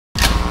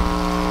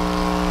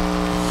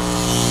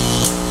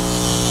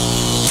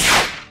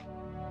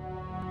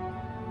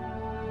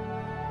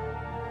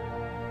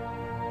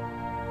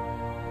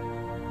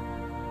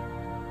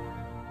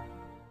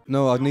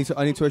No, I need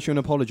to issue an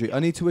apology. I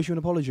need to issue an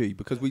apology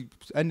because we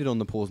ended on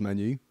the pause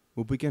menu.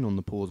 We'll begin on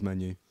the pause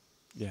menu.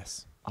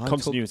 Yes.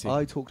 Continuity.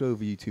 I talked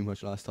over you too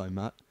much last time,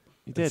 Matt.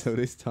 You did. So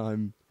this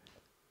time,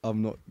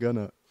 I'm not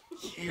gonna.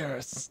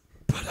 Yes.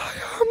 But I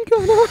am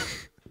gonna.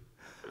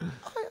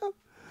 I am.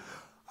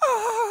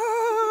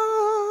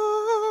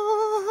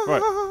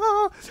 Right.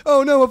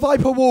 Oh no, a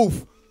viper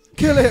wolf!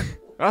 Kill it!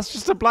 That's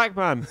just a black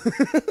man.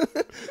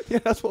 Yeah,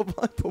 that's what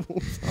viper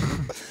wolves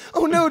are.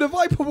 Oh no, the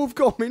viper wolf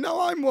got me.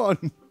 Now I'm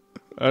one.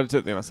 I don't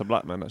think that's a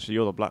black man. Actually,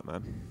 you're the black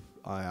man.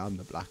 I am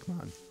the black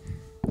man.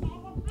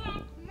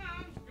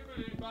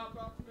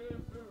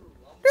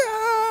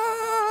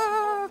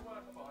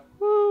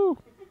 Woo.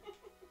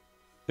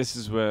 This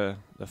is where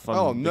the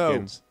fun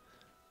begins.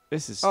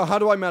 This is. Oh, how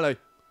do I melee?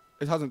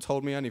 It hasn't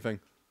told me anything.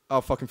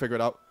 I'll fucking figure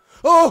it out.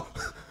 Oh!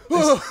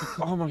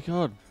 Oh my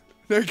god.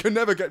 They can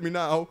never get me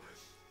now.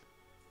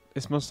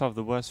 This must have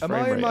the worst frame Am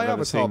I rate in my I've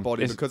ever avatar seen.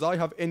 body? Because I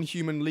have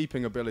inhuman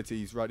leaping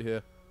abilities right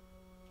here.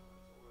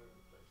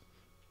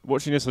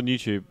 Watching this on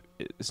YouTube,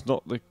 it's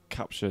not the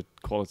capture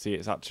quality.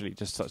 It's actually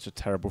just such a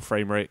terrible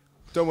frame rate.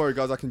 Don't worry,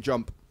 guys. I can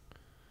jump.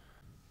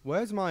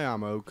 Where's my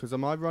ammo? Because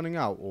am I running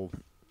out? Or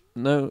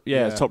No,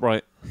 yeah, it's top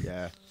right.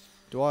 Yeah.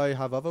 Do I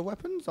have other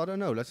weapons? I don't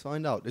know. Let's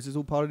find out. This is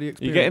all part of the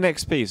experience. You get an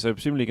XP, so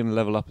presumably you're going to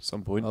level up at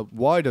some point.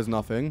 Y does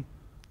nothing.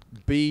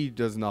 B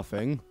does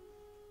nothing.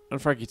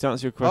 And Frankie, to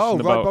answer your question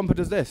right about bumper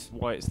does this.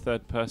 why it's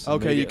third person.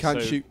 Okay, you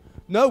can't shoot.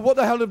 No, what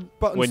the hell did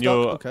button when stuck?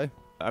 you're Okay.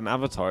 an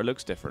avatar, it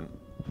looks different.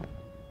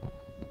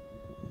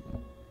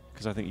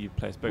 Because I think you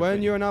play as both.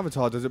 When you're an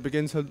avatar, does it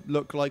begin to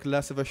look like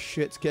less of a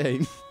shit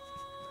game?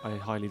 I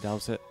highly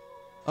doubt it.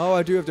 Oh,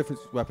 I do have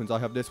different weapons. I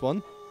have this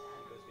one.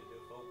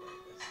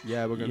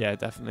 Yeah, we're gonna. Yeah,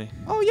 definitely.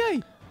 Oh,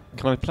 yay!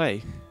 Can I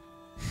play?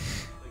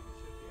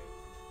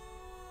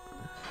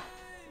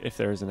 If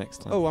there is a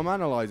next time. Oh, I'm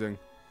analysing.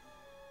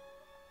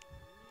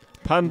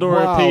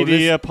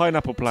 Pandorapedia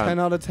pineapple plant. 10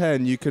 out of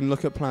 10, you can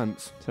look at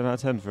plants. 10 out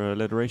of 10 for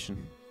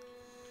alliteration.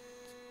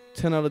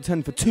 10 out of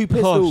 10 for 2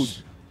 pistols.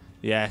 Posh.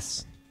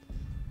 Yes.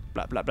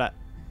 Blah, blah, blah.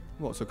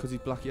 What, so because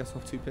he's black, he has to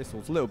have 2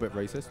 pistols? A little bit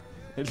racist.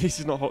 At least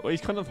he's not.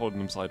 He's kind of holding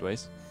them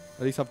sideways.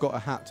 At least I've got a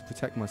hat to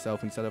protect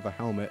myself instead of a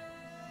helmet.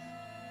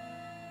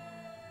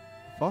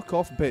 Fuck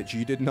off, bitch.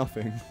 You did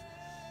nothing.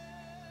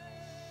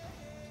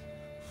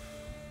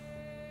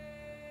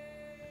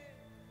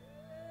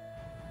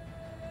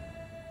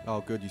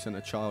 Oh, good. You sent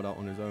a child out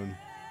on his own.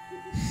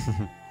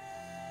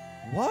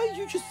 Why are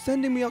you just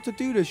sending me out to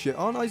do this shit?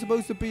 Aren't I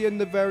supposed to be in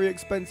the very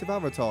expensive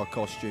avatar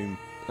costume?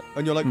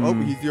 And you're like, oh,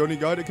 he's the only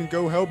guy that can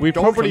go help. It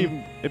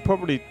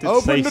probably did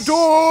open the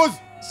doors.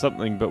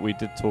 Something, but we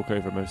did talk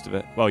over most of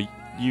it. Well,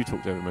 you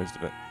talked over most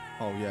of it.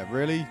 Oh yeah,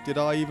 really? Did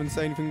I even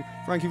say anything?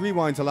 Frankie,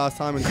 rewind to last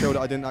time and show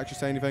that I didn't actually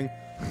say anything.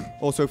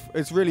 Also,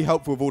 it's really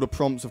helpful with all the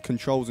prompts of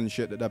controls and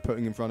shit that they're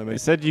putting in front of me. It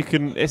said you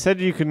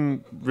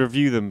can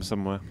review them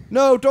somewhere.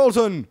 No,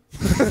 Dalton!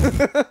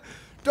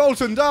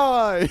 Dalton,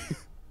 die!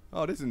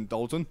 Oh, this isn't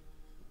Dalton.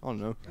 I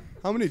don't know.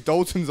 How many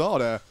Daltons are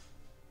there?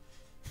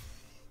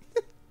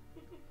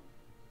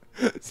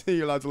 See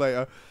you lads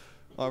later.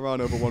 I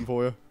ran over one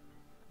for you.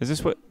 Is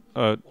this what?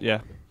 Yeah.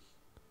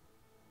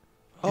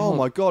 Oh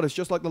my god, it's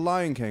just like the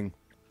Lion King.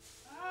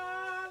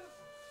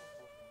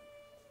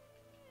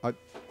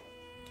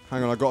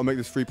 Hang on, I gotta make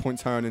this 3-point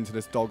turn into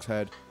this dog's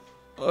head.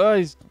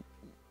 Am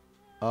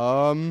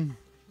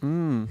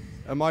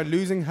I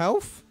losing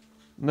health?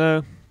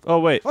 No. Oh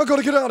wait. I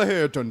gotta get out of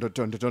here. Dun dun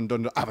dun dun dun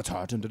dun.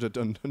 Avatar. Dun dun dun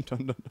dun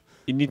dun dun.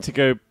 You need to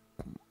go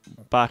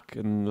back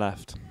and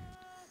left.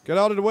 Get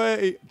out of the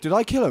way. Did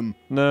I kill him?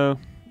 No.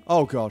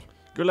 Oh god.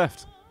 Go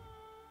left.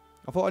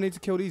 I thought I need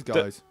to kill these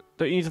guys.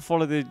 Don't you need to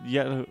follow the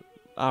yellow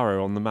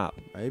arrow on the map?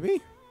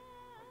 Maybe.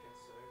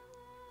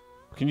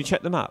 Can you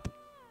check the map?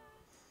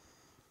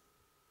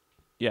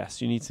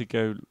 Yes, you need to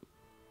go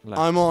left.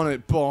 I'm on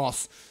it,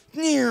 boss.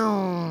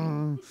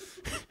 No,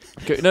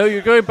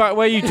 you're going back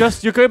where you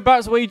just. You're going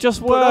back to where you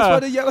just were. But that's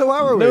where the yellow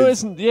arrow is. No, it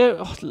isn't. Yeah.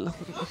 Oh,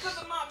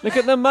 look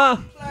at the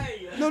map.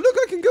 No, look,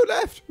 I can go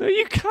left. No,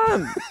 you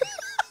can't.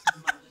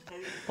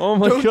 Oh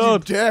my god!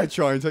 Don't you dare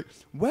try and take.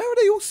 Where are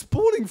they all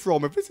spawning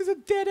from? If this is a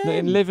dead end.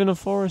 They live in a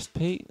forest,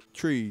 Pete.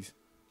 Trees.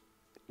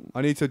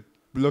 I need to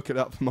look it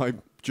up for my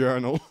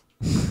journal.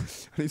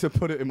 I need to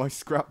put it in my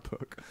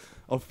scrapbook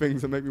of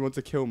things that make me want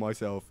to kill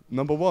myself.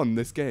 Number 1,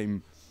 this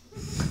game.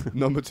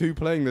 Number 2,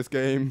 playing this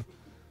game.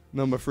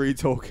 Number 3,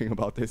 talking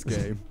about this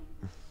game.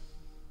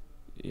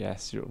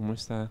 Yes, you're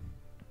almost there.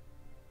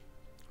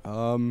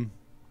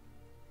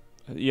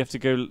 You have to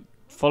go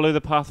follow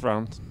the path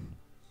round.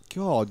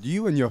 God,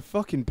 you and your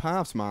fucking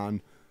paths,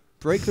 man.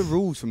 Break the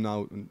rules from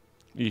now.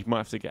 You might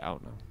have to get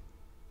out now.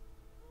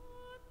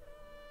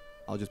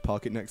 I'll just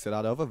park it next to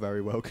that other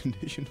very well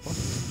conditioned one.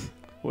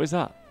 What is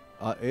that?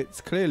 It's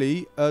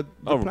clearly the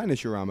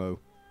replenisher ammo.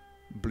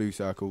 Blue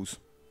circles.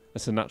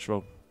 That's a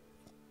natural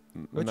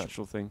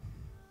thing.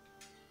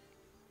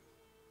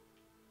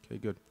 Okay,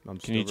 good.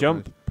 Can you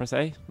jump? Press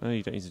A? No,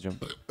 you don't need to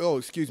jump. Oh,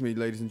 excuse me,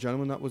 ladies and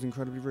gentlemen. That was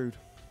incredibly rude.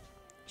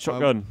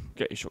 Shotgun.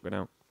 Get your shotgun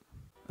out.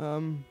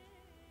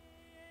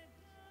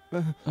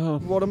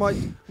 What am I?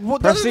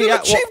 What? Press That the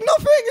doesn't achieve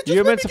nothing. It just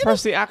You're made meant me to get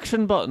press the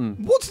action button.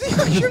 What's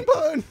the action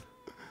button?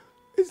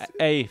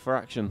 A for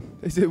action.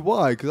 Is it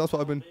Y? Because that's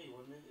what I've been.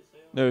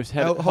 No, it's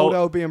Hold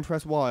LB and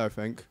press Y, I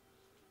think.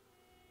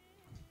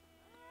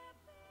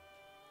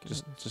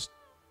 Just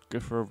go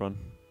for a run.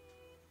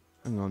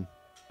 Hang on.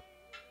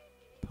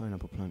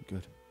 Pineapple plant,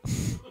 good.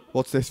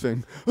 What's this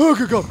thing? Oh,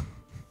 good God.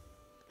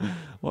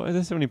 Why are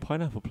there so many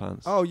pineapple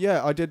plants? Oh,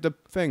 yeah, I did the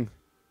thing.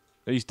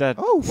 He's dead.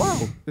 Oh,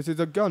 wow. This is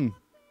a gun.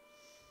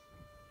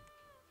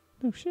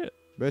 Oh, shit.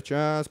 Bitch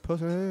ass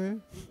pussy. There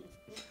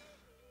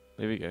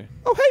we go.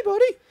 Oh, hey,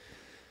 buddy.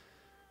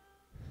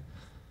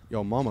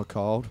 Your mama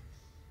called.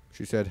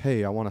 She said,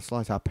 hey, I want to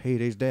slice our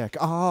Payday's dick.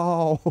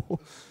 Oh.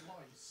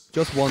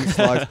 Just one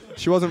slice.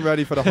 She wasn't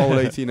ready for the whole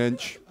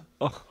 18-inch.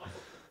 Oh.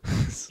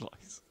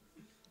 Slice.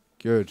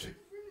 Good.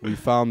 We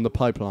found the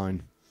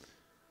pipeline.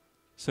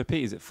 So,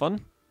 Pete, is it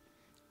fun?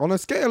 On a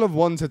scale of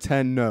 1 to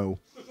 10, no.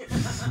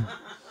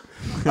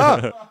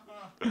 Ah!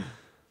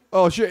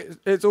 Oh, shit.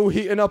 It's all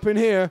heating up in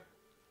here.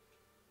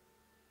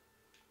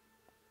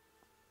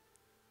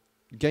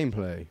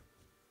 Gameplay.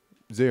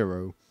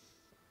 0.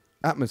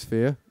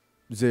 Atmosphere.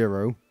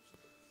 0.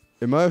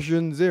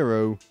 Immersion.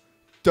 0.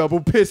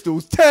 Double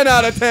pistols. 10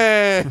 out of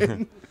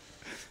 10.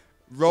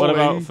 Rolling. What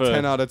about for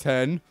 10 out of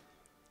 10.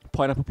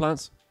 pineapple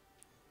plants?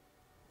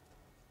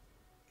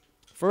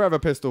 Forever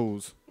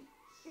pistols.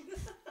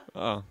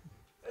 Oh.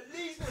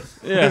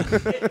 Yeah.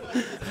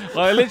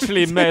 Well, I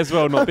literally may as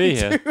well not be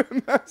here. Too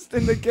immersed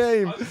in the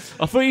game.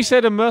 I thought you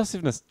said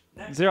immersiveness.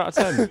 0 out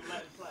of 10.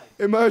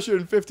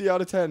 Immersion. 50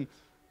 out of 10.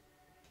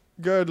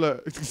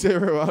 Girdler.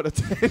 0 out of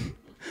 10.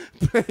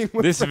 Playing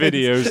with This friends,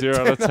 video, 0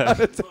 out of 10. Out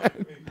of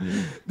 10.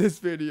 This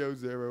video,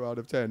 0 out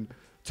of 10.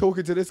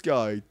 Talking to this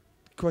guy,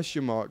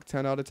 question mark,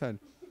 10 out of 10.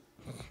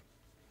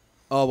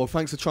 Oh, well,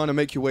 thanks for trying to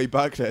make your way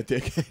back there,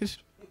 dickhead.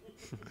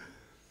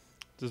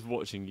 Just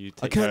watching you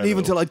take I can't leave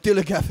until I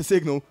dilligat for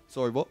signal.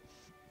 Sorry, what?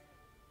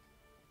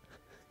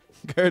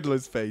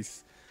 Girdler's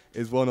face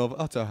is one of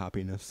utter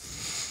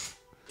happiness.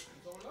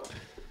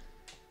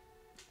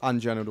 And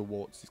genital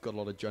warts. He's got a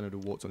lot of genital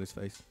warts on his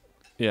face.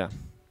 Yeah.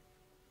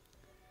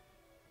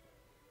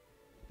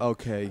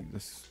 Okay,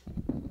 let's...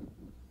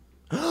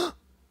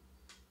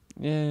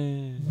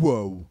 Yeah.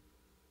 Whoa.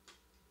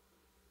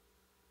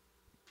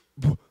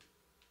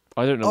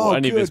 I don't know Oh, what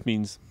any of good. this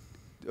means.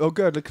 Oh,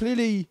 Girdler,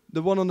 clearly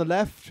the one on the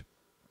left.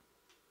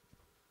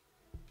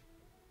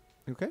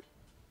 Okay.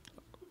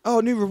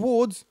 Oh, new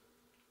rewards.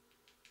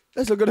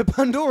 Let's look at a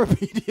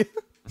Pandorapedia.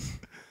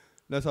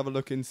 Let's have a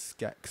look in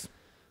Skex.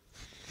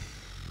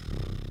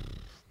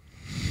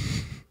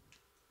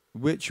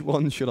 Which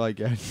one should I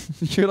get?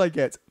 Should I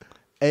get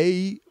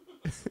A?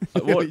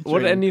 What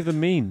do any of them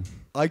mean?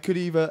 I could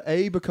either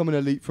A, become an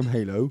elite from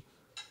Halo,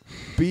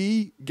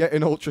 B, get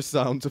an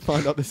ultrasound to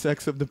find out the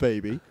sex of the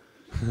baby,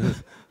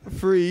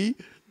 3,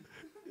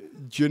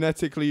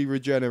 genetically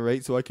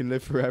regenerate so I can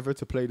live forever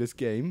to play this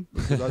game,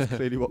 because that's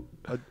clearly what...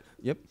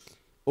 yep.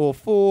 Or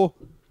 4,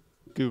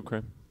 Google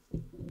Chrome.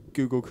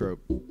 Google Chrome.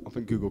 I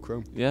think Google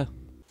Chrome. Yeah.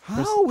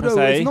 How, press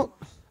though? A. It's not...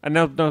 And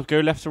now go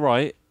left to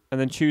right, and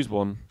then choose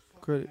one.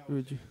 Do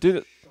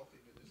that.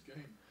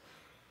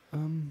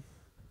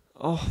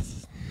 Oh,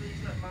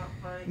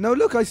 No,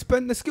 look, I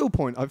spent the skill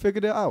point. I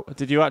figured it out.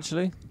 did you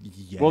actually?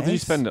 Yes. What did you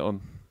spend it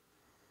on?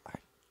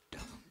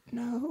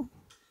 No.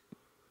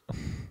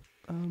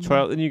 Try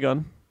out the new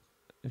gun,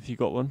 if you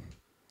got one.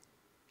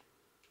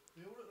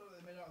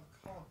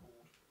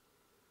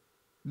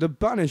 The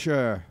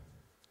Banisher.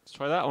 Let's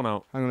try that one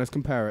out. Hang on, let's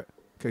compare it.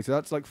 Okay, so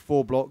that's like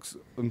 4 blocks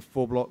and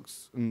 4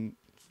 blocks, and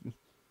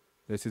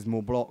this is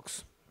more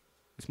blocks.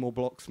 It's more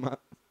blocks, Matt.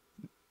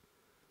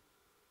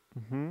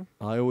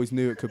 I always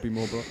knew it could be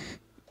more blocks.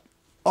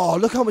 Oh,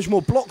 look how much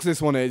more blocks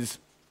this one is.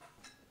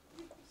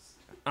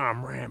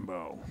 I'm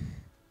Rambo.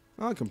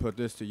 I can put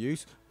this to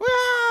use.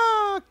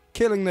 Ah!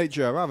 Killing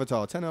Nature,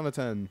 Avatar, 10 out of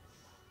 10.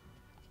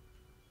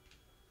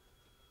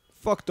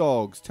 Fuck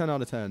dogs, 10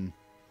 out of 10.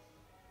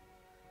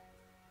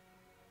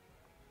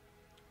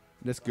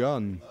 This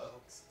gun.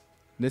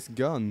 This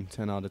gun,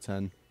 10 out of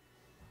 10.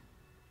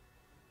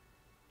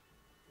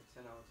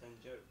 10 out of 10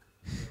 joke.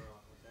 0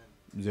 out of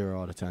 10.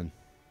 0 out of 10.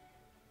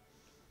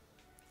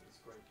 It's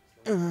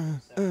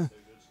great.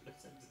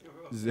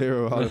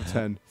 0 out of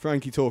 10.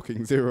 Frankie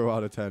talking, 0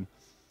 out of 10.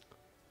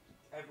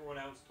 Everyone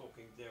else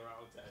talking 0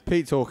 out of 10.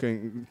 Pete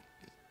talking,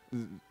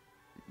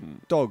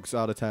 dogs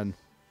out of 10.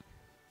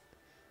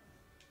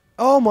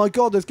 Oh my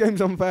god, this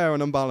game's unfair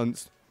and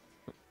unbalanced.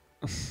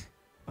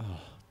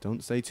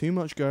 Don't say too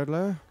much,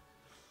 Girdler.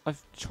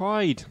 I've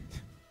tried.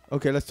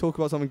 Okay, let's talk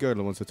about something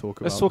Girdler wants to talk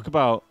about. Let's talk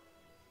about...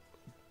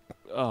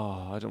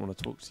 Oh, I don't want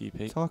to talk to you,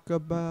 Pete. Talk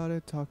about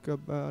it, talk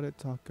about it,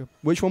 talk about...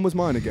 Which one was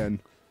mine again?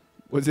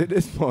 Was it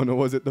this one or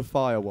was it the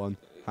fire one?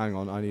 Hang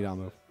on, I need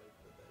ammo.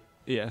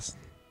 Yes.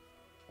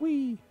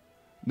 Whee!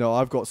 No,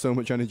 I've got so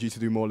much energy to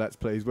do more Let's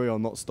Plays. We are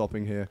not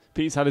stopping here.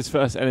 Pete's had his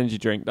first energy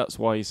drink. That's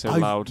why he's so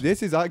loud.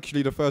 This is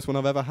actually the first one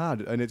I've ever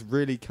had, and it's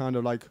really kind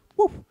of like,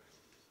 whoop.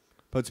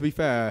 But to be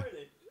fair...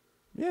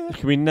 Yeah.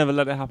 Can we never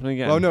let it happen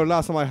again? Well, no,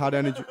 last time I had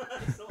energy.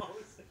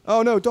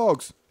 Oh, no,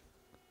 dogs.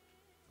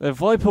 They're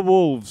viper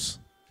wolves.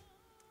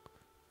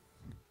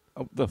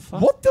 Oh, the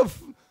fuck? What the That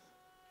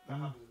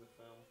happened in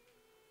the film.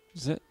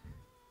 Is it?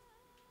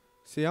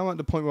 See, I'm at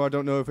the point where I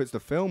don't know if it's the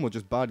film or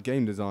just bad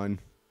game design.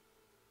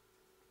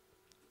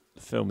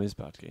 The film is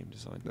bad game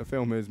design. The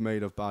film is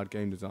made of bad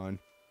game design.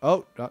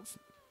 Oh, that's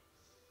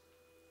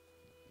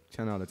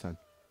 10 out of 10.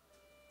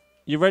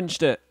 You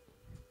wrenched it.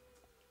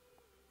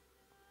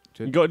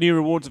 Did- You got new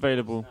rewards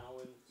available. Now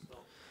in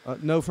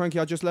stop. No, Frankie,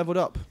 I just leveled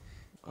up.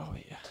 Oh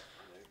yeah.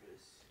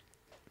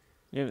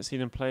 You haven't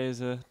seen him play as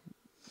a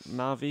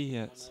Navi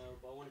yet. I know,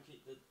 but I want to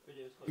keep the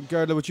videos close.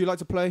 Girdler, would you like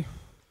to play?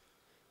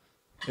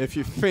 If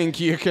you think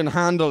you can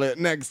handle it,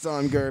 next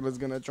time Girdler's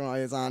going to try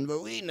his hand,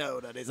 but we know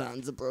that his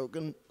hands are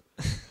broken.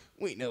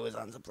 We know his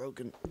hands are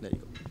broken. There you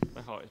go.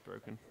 My heart is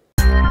broken.